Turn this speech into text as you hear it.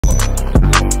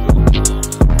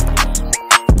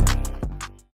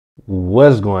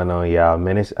What's going on, y'all?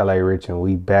 Man, it's LA Rich, and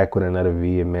we back with another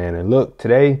video, man. And look,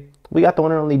 today we got the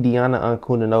one and only Diana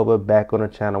Ankudinova back on the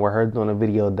channel. We're her doing a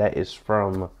video that is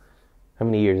from, how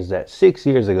many years is that? 6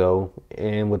 years ago.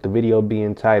 And with the video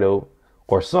being titled,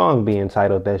 or song being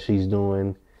titled, that she's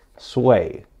doing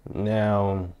Sway.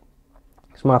 Now,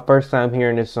 it's my first time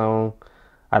hearing this song.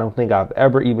 I don't think I've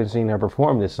ever even seen her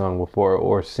perform this song before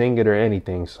or sing it or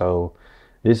anything. So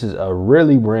this is a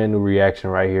really brand new reaction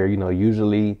right here. You know,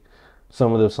 usually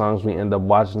some of the songs we end up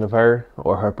watching of her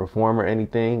or her perform or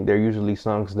anything, they're usually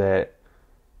songs that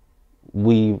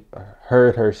we've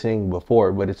heard her sing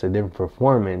before, but it's a different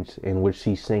performance in which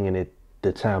she's singing it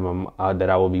the time that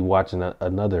I will be watching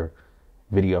another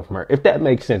video from her. If that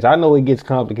makes sense. I know it gets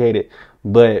complicated,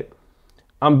 but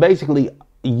I'm basically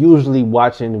usually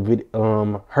watching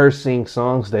her sing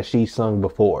songs that she sung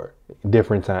before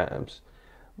different times.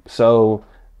 So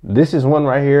this is one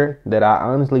right here that I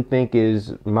honestly think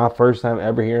is my first time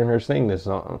ever hearing her sing this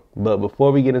song. But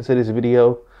before we get into this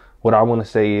video, what I want to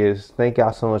say is thank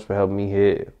y'all so much for helping me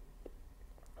hit,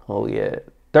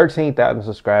 13,000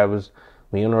 subscribers.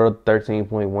 We on the road to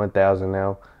 13.1 thousand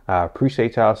now. I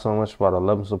appreciate y'all so much for all the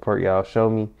love and support y'all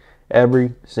show me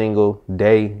every single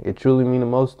day. It truly means the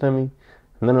most to me.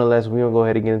 Nonetheless, we're gonna go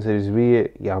ahead and get into this video.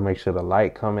 Y'all make sure to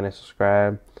like, comment, and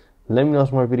subscribe. Let me know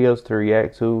some more videos to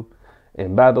react to.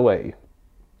 And by the way,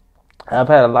 I've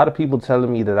had a lot of people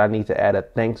telling me that I need to add a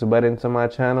thanks button to my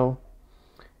channel.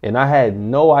 And I had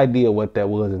no idea what that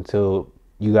was until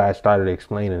you guys started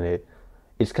explaining it.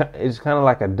 It's kind of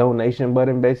like a donation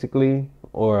button, basically,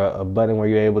 or a button where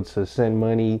you're able to send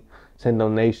money, send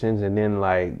donations, and then,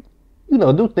 like, you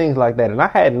know, do things like that. And I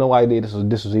had no idea this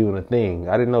was even a thing.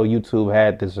 I didn't know YouTube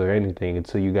had this or anything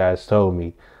until you guys told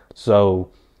me.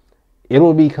 So it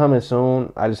will be coming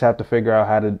soon. I just have to figure out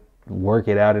how to work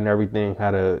it out and everything,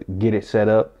 how to get it set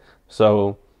up.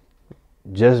 So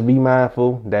just be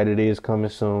mindful that it is coming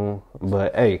soon.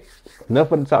 But hey,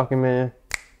 enough of the talking, man.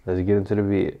 Let's get into the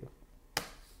vid.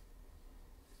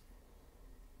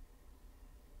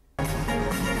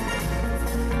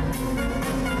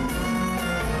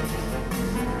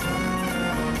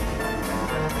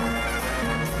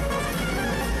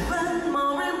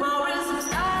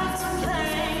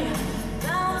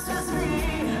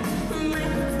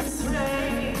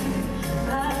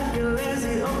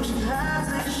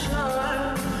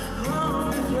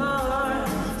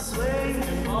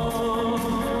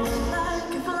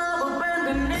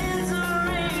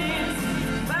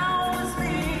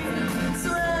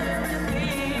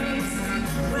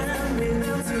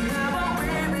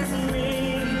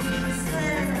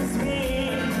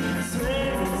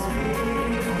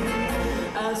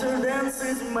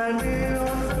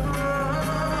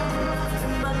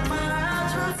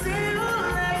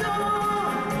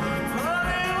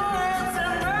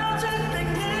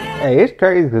 Hey, it's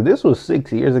crazy because this was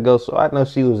 6 years ago, so I know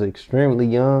she was extremely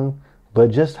young, but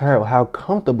just how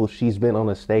comfortable she's been on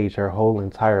the stage her whole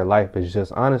entire life is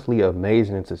just honestly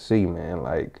amazing to see, man.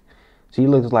 Like, she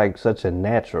looks like such a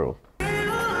natural.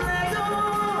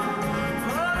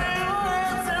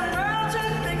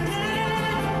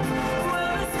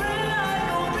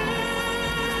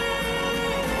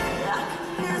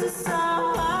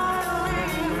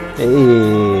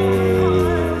 Hey.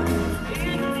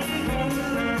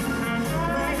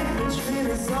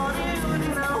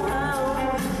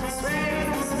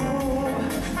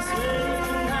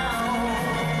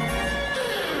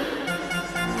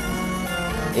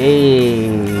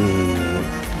 Hey.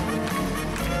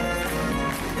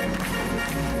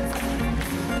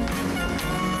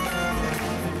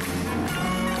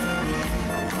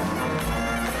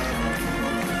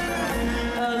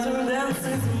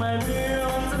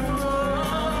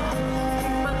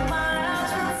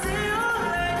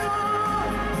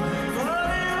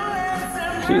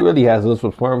 She really has those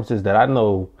performances that I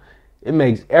know it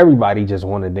makes everybody just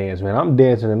want to dance, man. I'm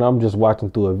dancing and I'm just watching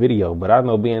through a video, but I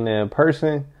know being there in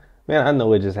person, man, I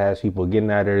know it just has people getting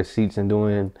out of their seats and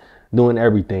doing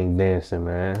everything dancing,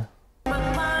 man.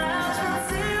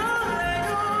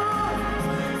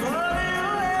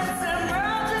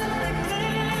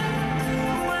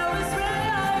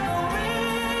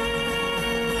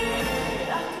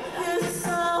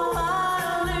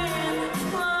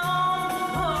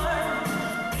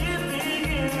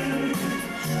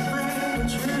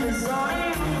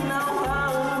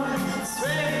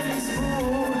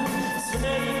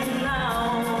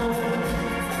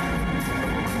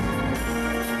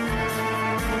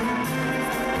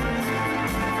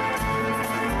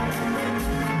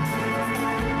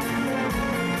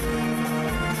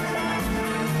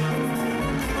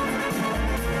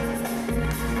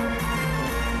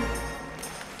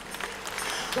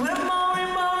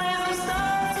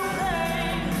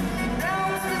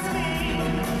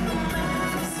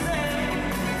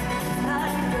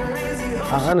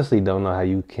 I honestly don't know how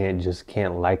you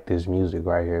can't like this music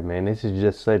right here, man. This is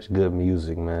just such good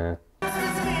music, man.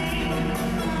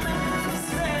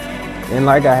 And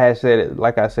like I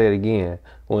said again,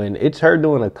 when it's her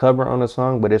doing a cover on a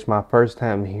song, but it's my first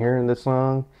time hearing the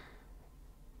song,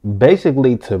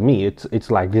 basically to me,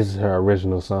 it's like this is her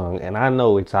original song. And I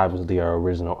know it's obviously her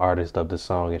original artist of the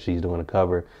song and she's doing a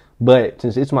cover. But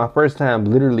since it's my first time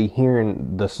literally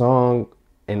hearing the song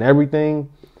and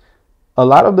everything, a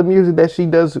lot of the music that she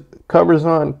does covers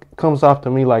on comes off to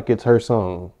me like it's her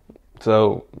song.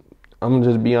 So I'm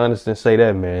gonna just be honest and say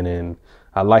that, man, and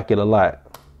I like it a lot.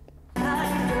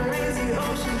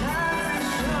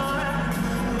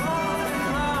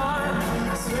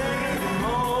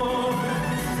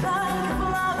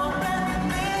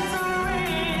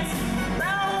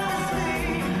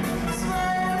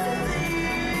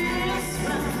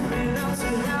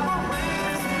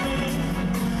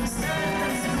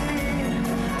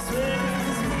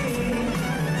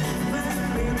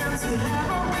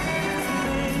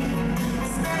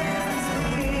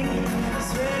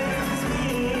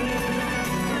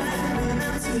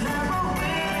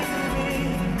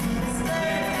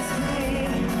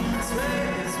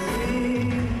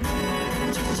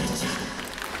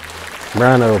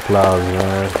 Round of applause,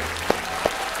 man.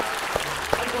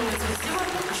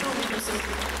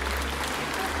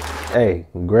 Hey,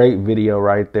 great video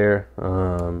right there.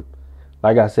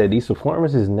 Like I said, these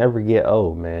performances never get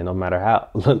old, man. No matter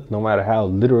how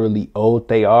literally old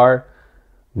they are,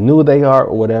 new they are,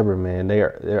 or whatever, man.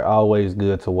 They're always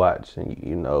good to watch. And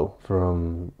you know,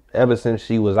 from ever since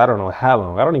she was, I don't know how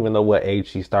long. I don't even know what age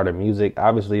she started music.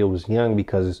 Obviously, it was young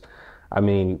because, I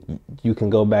mean, you can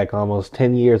go back almost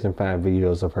 10 years and find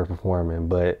videos of her performing.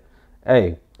 But,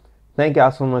 hey, thank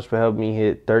y'all so much for helping me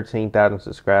hit 13,000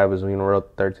 subscribers. We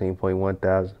wrote 13.1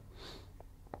 thousand.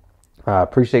 I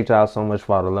appreciate y'all so much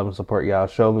for all the love and support y'all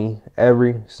show me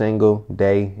every single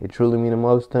day. It truly means the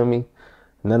most to me.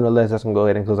 Nonetheless, that's going to go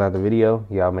ahead and close out the video.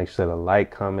 Y'all make sure to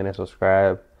like, comment, and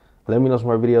subscribe. Let me know some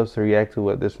more videos to react to,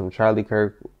 what this from Charlie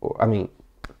Kirk.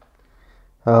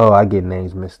 I get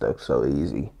names mixed up so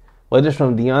easy. Whether it's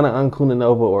from Diana,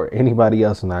 Ankudinova, or anybody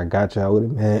else, and I got y'all with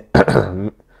it,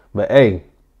 man. But hey,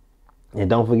 and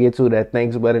don't forget too, that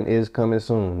thanks button is coming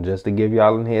soon, just to give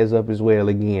y'all a heads up as well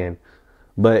again.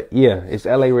 But yeah, it's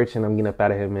LA Rich, and I'm getting up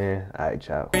out of here, man. All right,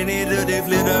 y'all. I just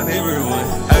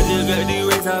got the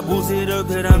race, I boost it up,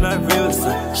 that I'm not real.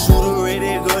 Shooter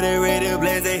ready, go, they ready,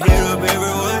 blaze, they hit up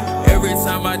everyone. Every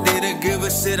time I did a give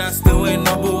a shit, I still ain't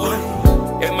number one.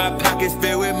 And my pockets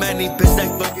filled with money, bitch,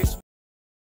 like fucking